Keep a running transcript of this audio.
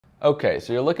Okay,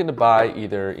 so you're looking to buy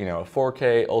either, a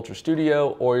 4K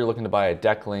UltraStudio, or you're looking to buy a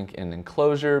deck link in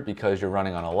enclosure because you're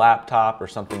running on a laptop or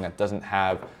something that doesn't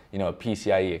have, a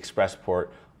PCIe Express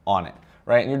port on it,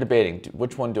 right? And you're debating,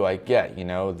 which one do I get?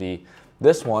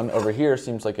 This one over here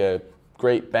seems like a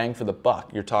great bang for the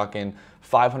buck. You're talking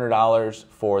 $500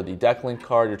 for the deck link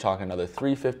card. You're talking another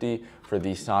 $350 for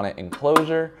the Sonnet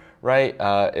enclosure, right?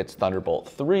 It's Thunderbolt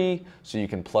 3, so you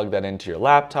can plug that into your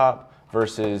laptop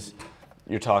versus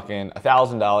you're talking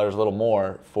 $1,000, a little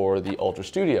more for the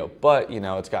UltraStudio, but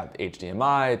it's got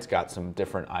HDMI, it's got some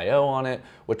different I/O on it.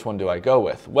 Which one do I go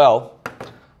with? Well,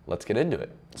 let's get into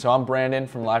it. So I'm Brandon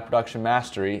from Live Production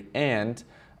Mastery, and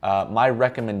my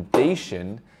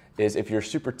recommendation is if you're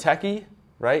super techie,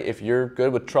 right? If you're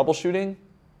good with troubleshooting,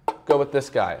 go with this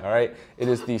guy, all right? It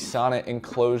is the Sonnet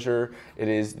enclosure. It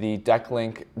is the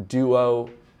DeckLink Duo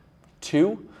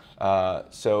 2.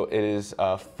 So it is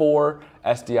 4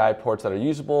 SDI ports that are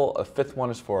usable. A 5th one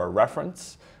is for a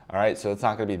reference. All right, so it's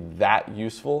not going to be that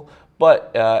useful,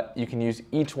 but you can use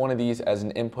each one of these as an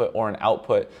input or an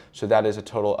output. So that is a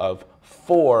total of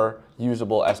 4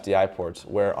 usable SDI ports.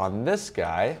 Where on this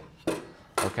guy,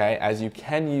 okay, as you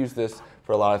can use this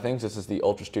for a lot of things. This is the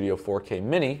UltraStudio 4K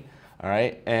Mini. All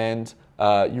right, and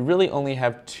you really only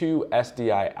have 2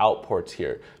 SDI out ports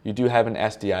here. You do have an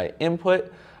SDI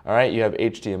input. All right, you have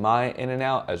HDMI in and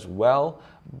out as well,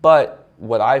 but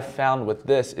what I've found with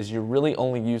this is you're really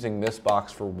only using this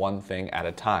box for one thing at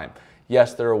a time.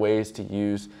 Yes, there are ways to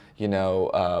use,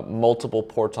 multiple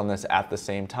ports on this at the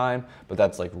same time, but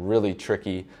that's like really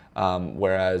tricky.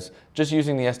 Whereas just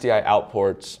using the SDI out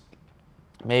ports,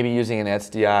 maybe using an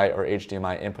SDI or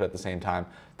HDMI input at the same time,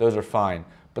 those are fine.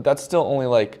 But that's still only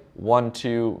like 1,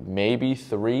 2, maybe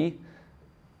 3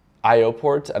 I/O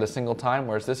ports at a single time,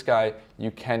 whereas this guy, you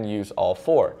can use all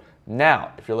 4. Now,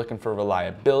 if you're looking for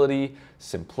reliability,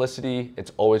 simplicity,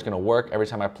 it's always gonna work. Every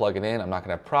time I plug it in, I'm not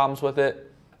gonna have problems with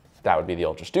it. That would be the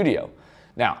UltraStudio.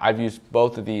 Now, I've used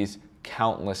both of these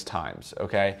countless times,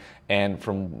 okay? And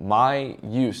from my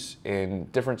use in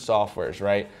different softwares,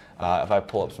 right? If I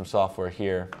pull up some software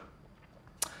here,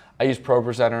 I use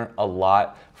ProPresenter a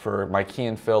lot for my key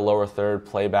and fill, lower third,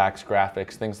 playbacks,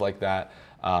 graphics, things like that.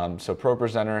 So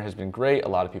ProPresenter has been great. A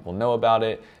lot of people know about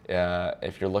it.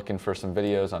 If you're looking for some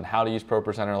videos on how to use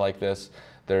ProPresenter like this,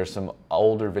 there's some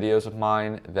older videos of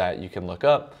mine that you can look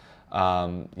up.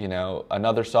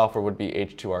 Another software would be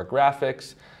H2R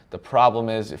Graphics. The problem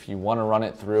is if you want to run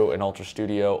it through an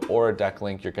UltraStudio or a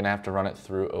DeckLink, you're going to have to run it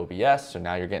through OBS. So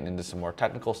now you're getting into some more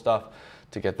technical stuff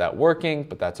to get that working,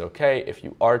 but that's okay. If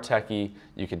you are techie,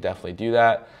 you can definitely do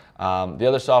that. The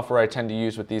other software I tend to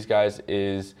use with these guys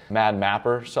is Mad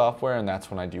Mapper software, and that's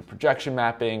when I do projection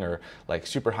mapping or like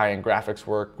super high-end graphics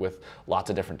work with lots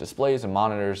of different displays and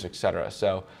monitors, etc.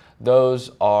 So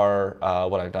those are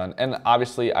what I've done. And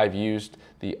obviously I've used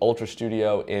the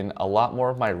UltraStudio in a lot more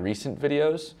of my recent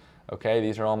videos. Okay,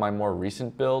 these are all my more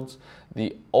recent builds.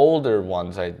 The older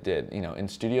ones I did, in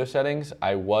studio settings,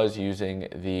 I was using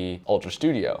the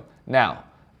UltraStudio. Now,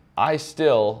 I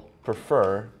still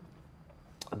prefer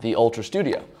the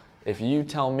UltraStudio. If you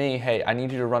tell me, hey, I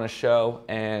need you to run a show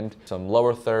and some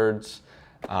lower thirds,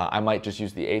 I might just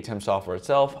use the Atem software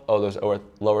itself. Oh, those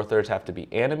lower thirds have to be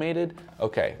animated?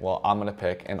 Okay, well, I'm gonna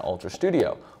pick an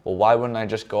UltraStudio. Well, why wouldn't I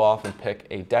just go off and pick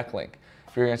a DeckLink?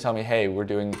 If you're gonna tell me, hey, we're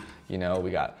doing,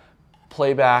 we got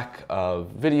playback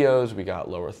of videos, we got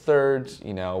lower thirds,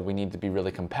 we need to be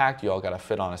really compact, you all gotta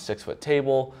fit on a 6-foot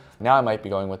table, now I might be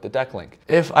going with the DeckLink.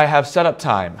 If I have setup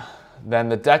time, then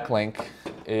the DeckLink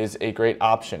is a great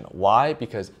option. Why?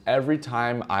 Because every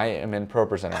time I am in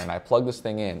ProPresenter and I plug this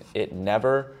thing in, it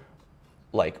never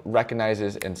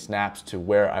recognizes and snaps to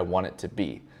where I want it to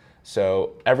be.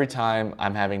 So every time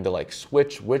I'm having to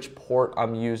switch which port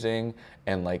I'm using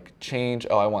and change,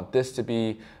 oh, I want this to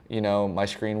be, my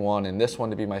screen 1 and this one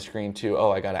to be my screen 2. Oh,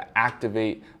 I gotta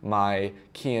activate my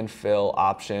key and fill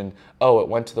option. Oh, it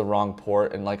went to the wrong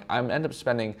port. And I'm end up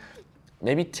spending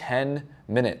maybe 10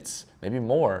 minutes, maybe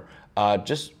more,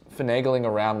 just finagling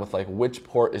around with which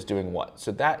port is doing what.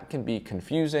 So that can be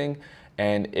confusing.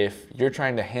 And if you're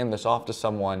trying to hand this off to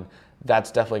someone,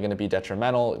 that's definitely gonna be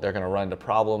detrimental. They're gonna run into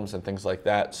problems and things like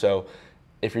that. So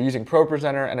if you're using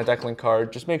ProPresenter and a DeckLink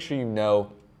card, just make sure you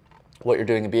know what you're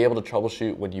doing and be able to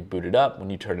troubleshoot when you boot it up,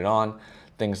 when you turn it on,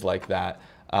 things like that.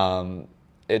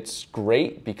 It's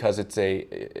great because it's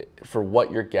for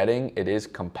what you're getting, it is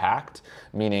compact,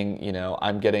 meaning,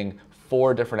 I'm getting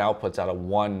 4 different outputs out of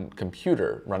one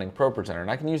computer running ProPresenter, and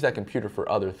I can use that computer for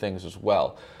other things as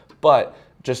well. But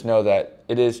just know that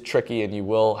it is tricky and you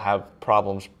will have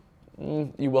problems.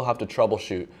 You will have to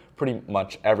troubleshoot pretty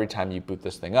much every time you boot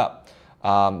this thing up. The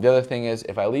other thing is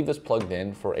if I leave this plugged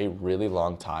in for a really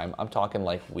long time, I'm talking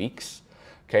like weeks.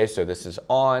 Okay, so this is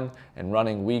on and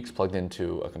running weeks, plugged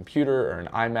into a computer or an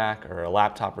iMac or a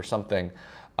laptop or something,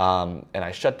 and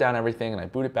I shut down everything and I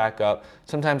boot it back up.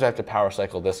 Sometimes I have to power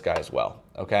cycle this guy as well,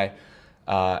 okay?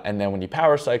 And then when you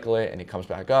power cycle it and it comes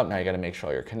back up, now you gotta make sure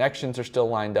all your connections are still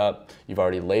lined up. You've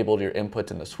already labeled your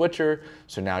inputs in the switcher,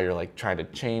 so now you're like trying to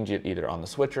change it either on the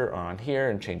switcher or on here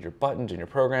and change your buttons and your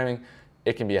programming.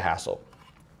 It can be a hassle.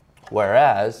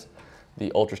 Whereas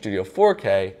the UltraStudio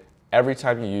 4K, every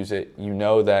time you use it, you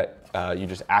know that you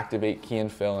just activate key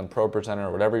and fill in ProPresenter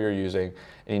or whatever you're using,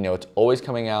 and you know it's always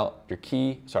coming out,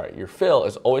 your fill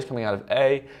is always coming out of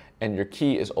A, and your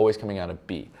key is always coming out of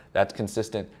B. That's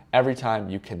consistent every time.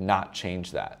 You cannot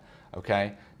change that,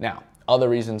 okay? Now, other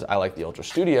reasons I like the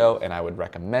UltraStudio, and I would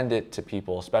recommend it to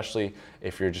people, especially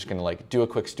if you're just gonna like do a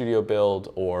quick studio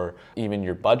build or even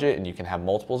your budget and you can have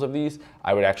multiples of these,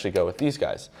 I would actually go with these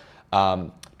guys.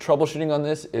 Troubleshooting on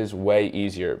this is way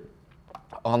easier.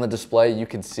 On the display, you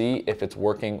can see if it's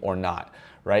working or not,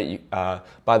 right?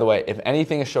 By the way, if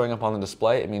anything is showing up on the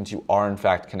display, it means you are in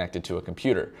fact connected to a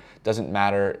computer. Doesn't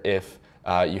matter if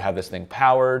you have this thing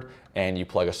powered and you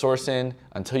plug a source in,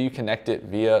 until you connect it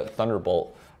via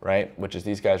Thunderbolt, right? Which is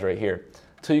these guys right here.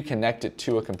 Until you connect it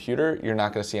to a computer, you're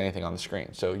not gonna see anything on the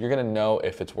screen. So you're gonna know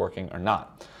if it's working or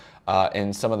not.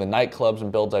 In some of the nightclubs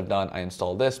and builds I've done, I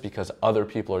install this because other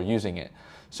people are using it.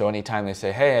 So anytime they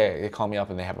say, hey, they call me up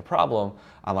and they have a problem,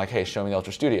 I'm like, hey, show me the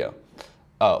UltraStudio.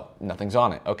 Oh, nothing's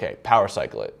on it. Okay, power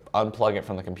cycle it. Unplug it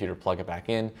from the computer, plug it back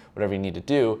in, whatever you need to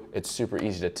do. It's super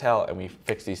easy to tell, and we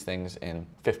fix these things in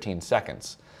 15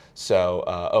 seconds. So,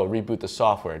 reboot the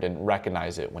software, didn't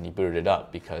recognize it when you booted it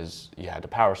up because you had to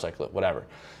power cycle it, whatever.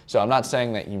 So I'm not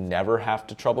saying that you never have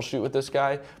to troubleshoot with this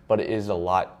guy, but it is a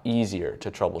lot easier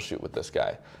to troubleshoot with this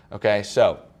guy. Okay,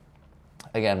 so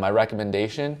again, my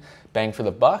recommendation, bang for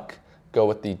the buck, go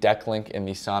with the deck link in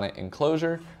the Sonnet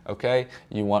enclosure, okay?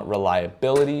 You want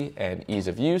reliability and ease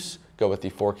of use, go with the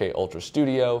 4K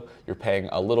UltraStudio. You're paying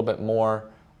a little bit more,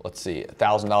 let's see,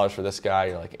 $1,000 for this guy,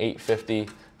 you're like $850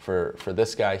 for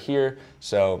this guy here.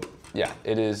 So yeah,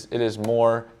 it is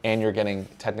more, and you're getting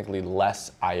technically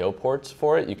less I/O ports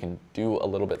for it. You can do a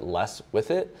little bit less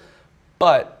with it,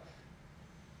 but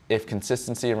if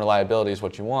consistency and reliability is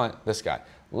what you want, this guy.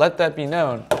 Let that be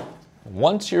known.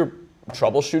 Once you're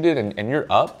troubleshooted and you're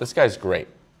up, this guy's great,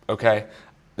 okay?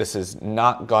 This has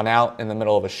not gone out in the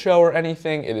middle of a show or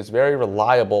anything. It is very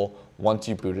reliable once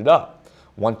you boot it up.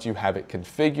 Once you have it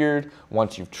configured,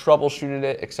 once you've troubleshooted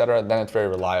it, etc., then it's very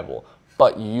reliable.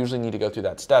 But you usually need to go through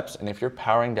that steps, and if you're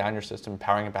powering down your system,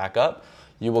 powering it back up,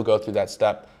 you will go through that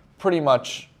step pretty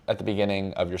much at the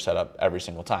beginning of your setup every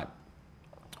single time,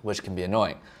 which can be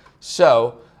annoying.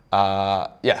 So,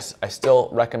 yes, I still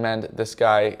recommend this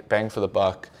guy, bang for the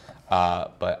buck,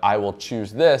 but I will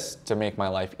choose this to make my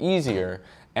life easier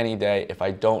any day if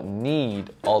I don't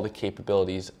need all the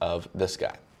capabilities of this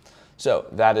guy. So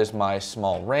that is my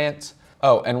small rant.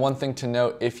 Oh, and one thing to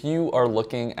note, if you are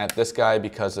looking at this guy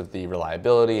because of the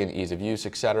reliability and ease of use,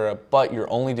 etc., but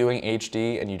you're only doing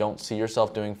HD and you don't see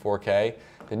yourself doing 4K,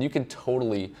 then you can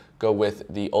totally go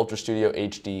with the UltraStudio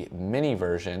HD mini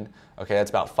version. Okay,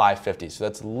 that's about $550, so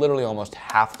that's literally almost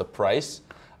half the price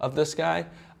of this guy,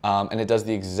 and it does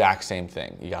the exact same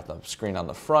thing. You got the screen on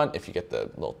the front if you get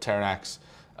the little Teranax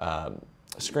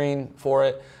screen for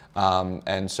it.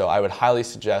 And so I would highly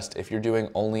suggest if you're doing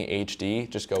only HD,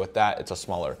 just go with that. It's a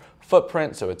smaller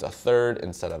footprint, so it's a third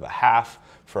instead of a half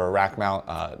for a rack mount.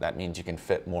 That means you can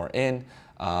fit more in.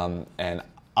 And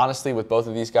honestly, with both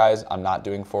of these guys, I'm not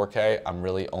doing 4K. I'm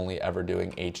really only ever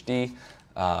doing HD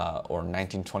or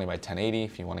 1920 by 1080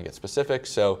 if you want to get specific.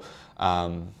 So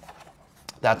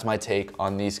that's my take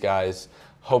on these guys.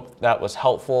 Hope that was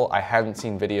helpful. I hadn't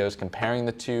seen videos comparing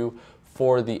the two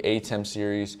for the Atem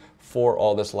series, for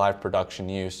all this live production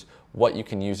use, what you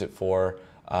can use it for.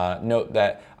 Note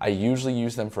that I usually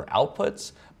use them for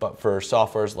outputs, but for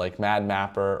softwares like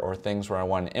MadMapper or things where I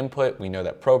want an input, we know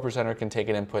that ProPresenter can take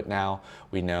an input now.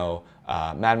 We know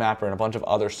MadMapper and a bunch of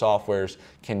other softwares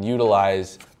can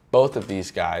utilize both of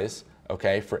these guys,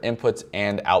 okay, for inputs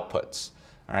and outputs.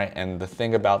 All right, and the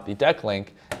thing about the deck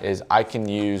link is I can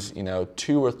use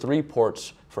 2 or 3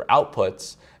 ports for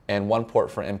outputs and 1 port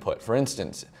for input. For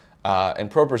instance, in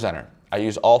ProPresenter, I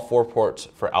use all 4 ports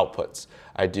for outputs.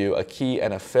 I do a key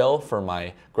and a fill for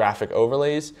my graphic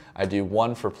overlays. I do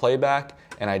 1 for playback,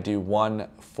 and I do 1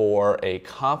 for a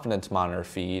confidence monitor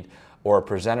feed or a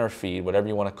presenter feed, whatever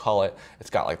you want to call it. It's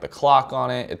got like the clock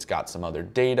on it, it's got some other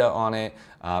data on it,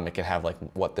 it can have like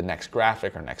what the next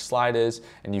graphic or next slide is,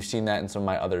 and you've seen that in some of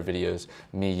my other videos,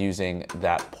 me using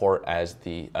that port as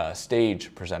the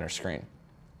stage presenter screen.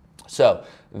 So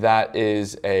that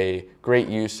is a great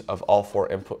use of all four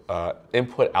input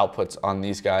outputs on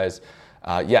these guys.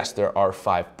 Yes, there are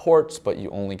 5 ports, but you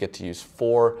only get to use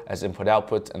 4 as input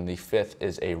outputs, and the 5th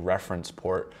is a reference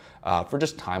port for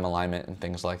just time alignment and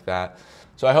things like that.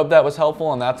 So I hope that was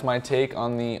helpful, and that's my take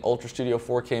on the UltraStudio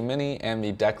 4K Mini and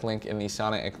the deck link in the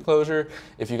Sonnet enclosure.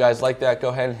 If you guys like that, go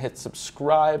ahead and hit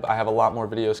subscribe. I have a lot more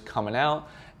videos coming out.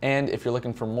 And if you're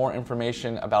looking for more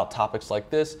information about topics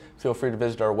like this, feel free to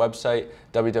visit our website,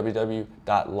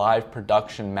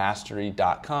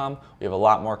 www.liveproductionmastery.com. We have a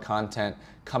lot more content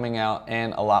coming out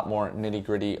and a lot more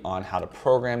nitty-gritty on how to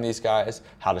program these guys,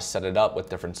 how to set it up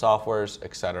with different softwares,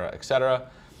 etc., etc.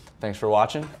 Thanks for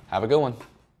watching. Have a good one.